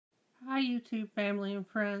Hi YouTube family and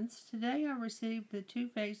friends. Today I received the Too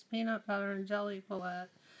Faced Peanut Butter and Jelly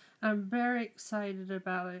Palette. I'm very excited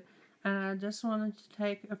about it, and I just wanted to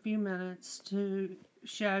take a few minutes to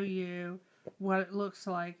show you what it looks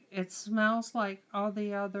like. It smells like all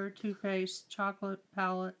the other Too Faced chocolate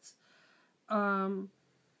palettes. And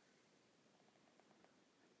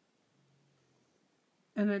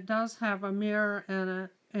it does have a mirror in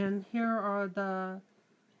it, and here are the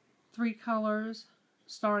three colors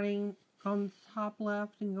starting on the top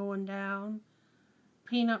left and going down.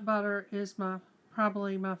 Peanut butter is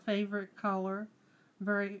probably my favorite color. I'm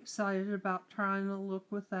very excited about trying to look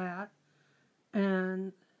with that.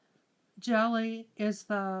 And jelly is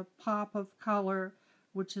the pop of color,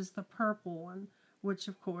 which is the purple one, which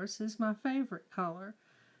of course is my favorite color.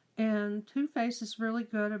 And Too Faced is really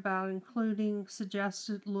good about including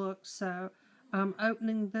suggested looks, so I'm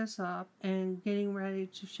opening this up and getting ready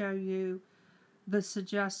to show you the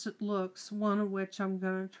suggested looks, one of which I'm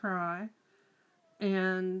going to try.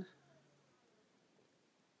 And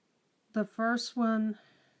the first one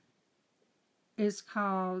is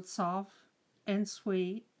called Soft and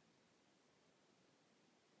Sweet.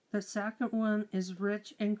 The second one is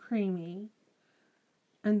Rich and Creamy.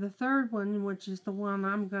 And the third one, which is the one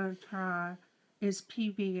I'm going to try, is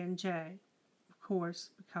PB&J, of course,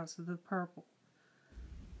 because of the purple.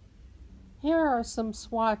 Here are some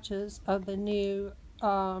swatches of the new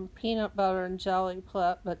peanut butter and jelly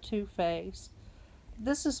palette by Too Faced.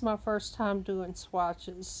 This is my first time doing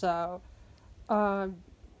swatches, so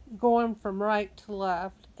going from right to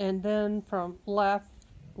left, and then from left,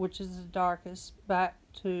 which is the darkest, back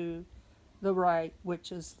to the right,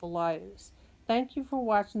 which is the lightest. Thank you for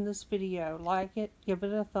watching this video. Like it, give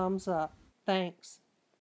it a thumbs up. Thanks.